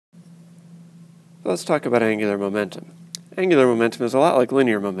So let's talk about angular momentum. Angular momentum is a lot like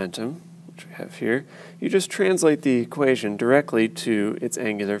linear momentum, which we have here. You just translate the equation directly to its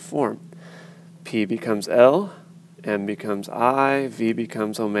angular form. P becomes L, M becomes I, V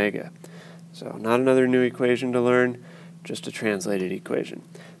becomes omega. So not another new equation to learn, just a translated equation.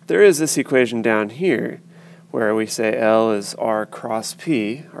 There is this equation down here where we say L is R cross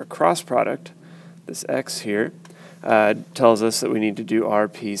P, our cross product. This X here tells us that we need to do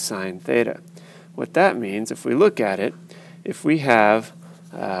RP sine theta. What that means, if we look at it, if we have,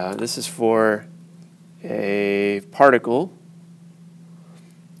 this is for a particle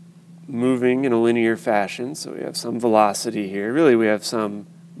moving in a linear fashion, so we have some velocity here. Really, we have some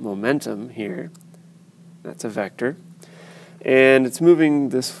momentum here. That's a vector. And it's moving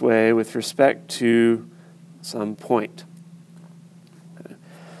this way with respect to some point.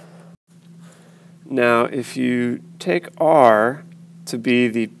 Now, if you take R to be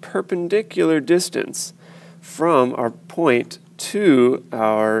the perpendicular distance from our point to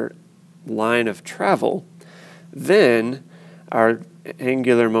our line of travel, then our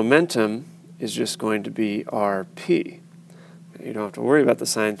angular momentum is just going to be RP. You don't have to worry about the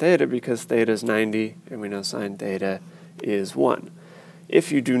sine theta because theta is 90 and we know sine theta is 1.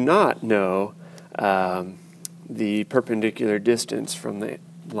 If you do not know the perpendicular distance from the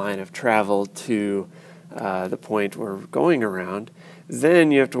line of travel to the point we're going around,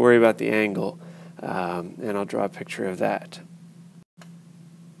 then you have to worry about the angle, and I'll draw a picture of that.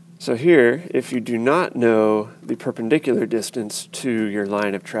 So here, if you do not know the perpendicular distance to your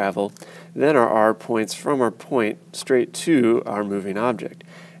line of travel, then our R points from our point straight to our moving object.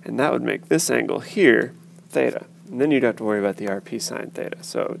 And that would make this angle here theta. And then you'd have to worry about the RP sine theta.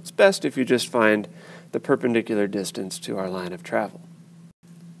 So it's best if you just find the perpendicular distance to our line of travel.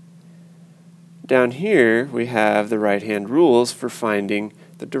 Down here, we have the right-hand rules for finding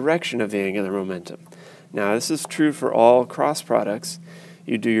the direction of the angular momentum. Now, this is true for all cross products.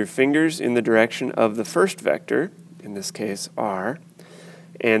 You do your fingers in the direction of the first vector, in this case R,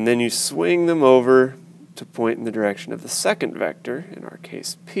 and then you swing them over to point in the direction of the second vector, in our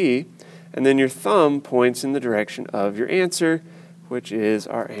case P, and then your thumb points in the direction of your answer, which is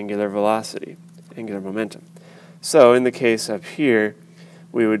our angular velocity, angular momentum. So in the case up here,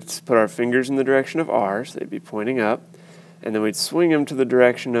 we would put our fingers in the direction of R, so they'd be pointing up, and then we'd swing them to the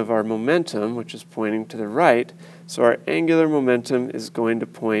direction of our momentum, which is pointing to the right, so our angular momentum is going to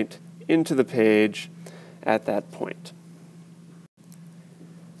point into the page at that point.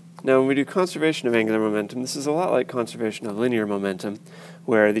 Now when we do conservation of angular momentum, this is a lot like conservation of linear momentum,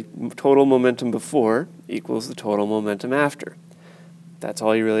 where the total momentum before equals the total momentum after. That's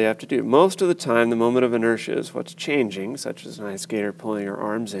all you really have to do. Most of the time, the moment of inertia is what's changing, such as an ice skater pulling her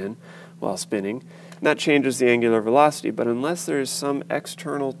arms in while spinning. And that changes the angular velocity, but unless there is some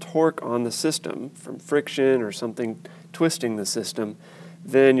external torque on the system, from friction or something twisting the system,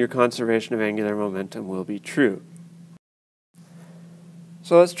 then your conservation of angular momentum will be true.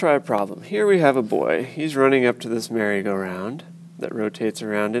 So let's try a problem. Here we have a boy. He's running up to this merry-go-round that rotates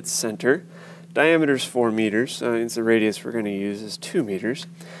around its center. Diameter is 4 meters, so means the radius we're going to use is 2 meters.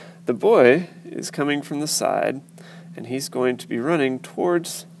 The boy is coming from the side, and he's going to be running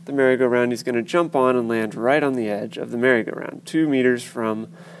towards the merry-go-round. He's going to jump on and land right on the edge of the merry-go-round, 2 meters from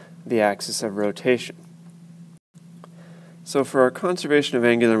the axis of rotation. So for our conservation of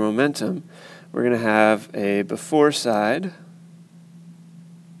angular momentum, we're going to have a before side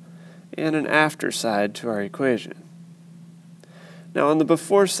and an after side to our equation. Now on the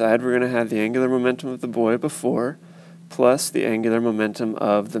before side, we're going to have the angular momentum of the boy before plus the angular momentum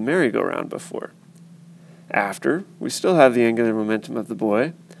of the merry-go-round before. After, we still have the angular momentum of the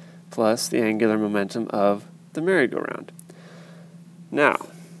boy plus the angular momentum of the merry-go-round. Now,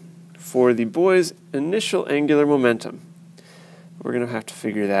 for the boy's initial angular momentum, we're going to have to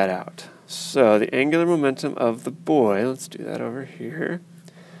figure that out. So the angular momentum of the boy, let's do that over here.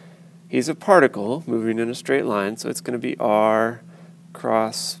 He's a particle moving in a straight line, so it's going to be R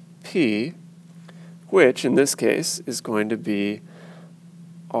cross P, which in this case is going to be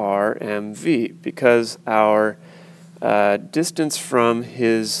RMV, because our distance from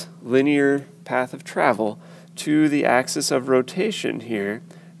his linear path of travel to the axis of rotation here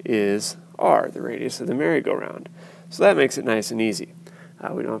is R, the radius of the merry-go-round. So that makes it nice and easy.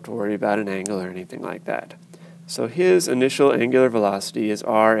 We don't have to worry about an angle or anything like that. So his initial angular velocity is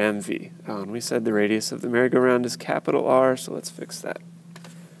RMV. And we said the radius of the merry-go-round is capital R, so let's fix that.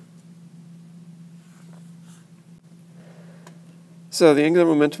 So the angular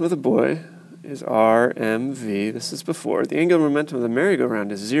momentum of the boy is RMV. This is before. The angular momentum of the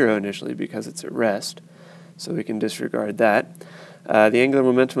merry-go-round is 0 initially because it's at rest, so we can disregard that. The angular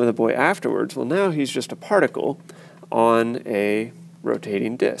momentum of the boy afterwards, well, now he's just a particle on a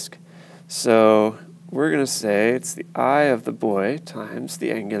rotating disk. So we're going to say it's the I of the boy times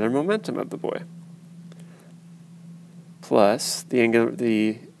the angular momentum of the boy, plus the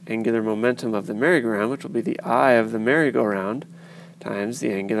angular momentum of the merry-go-round, which will be the I of the merry-go-round, times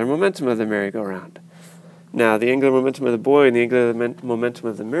the angular momentum of the merry-go-round. Now, the angular momentum of the boy and the angular momentum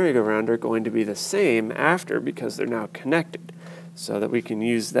of the merry-go-round are going to be the same after because they're now connected, so that we can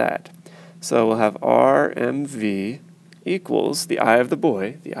use that. So we'll have RMV equals the I of the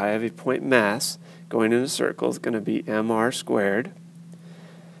boy, the I of a point mass going in a circle is going to be mr squared,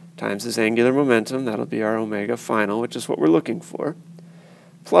 times this angular momentum, that'll be our omega final, which is what we're looking for,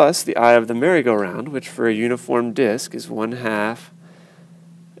 plus the I of the merry-go-round, which for a uniform disk is 1/2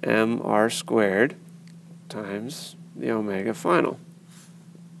 mr squared times the omega final.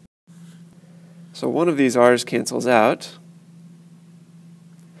 So one of these r's cancels out,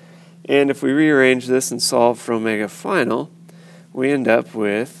 and if we rearrange this and solve for omega final, we end up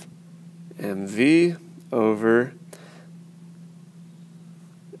with mv over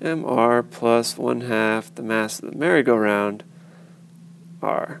mr plus 1/2 the mass of the merry-go-round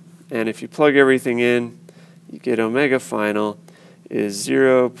r. And if you plug everything in, you get omega final is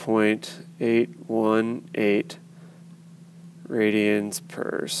 0.818 radians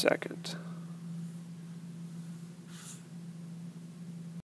per second.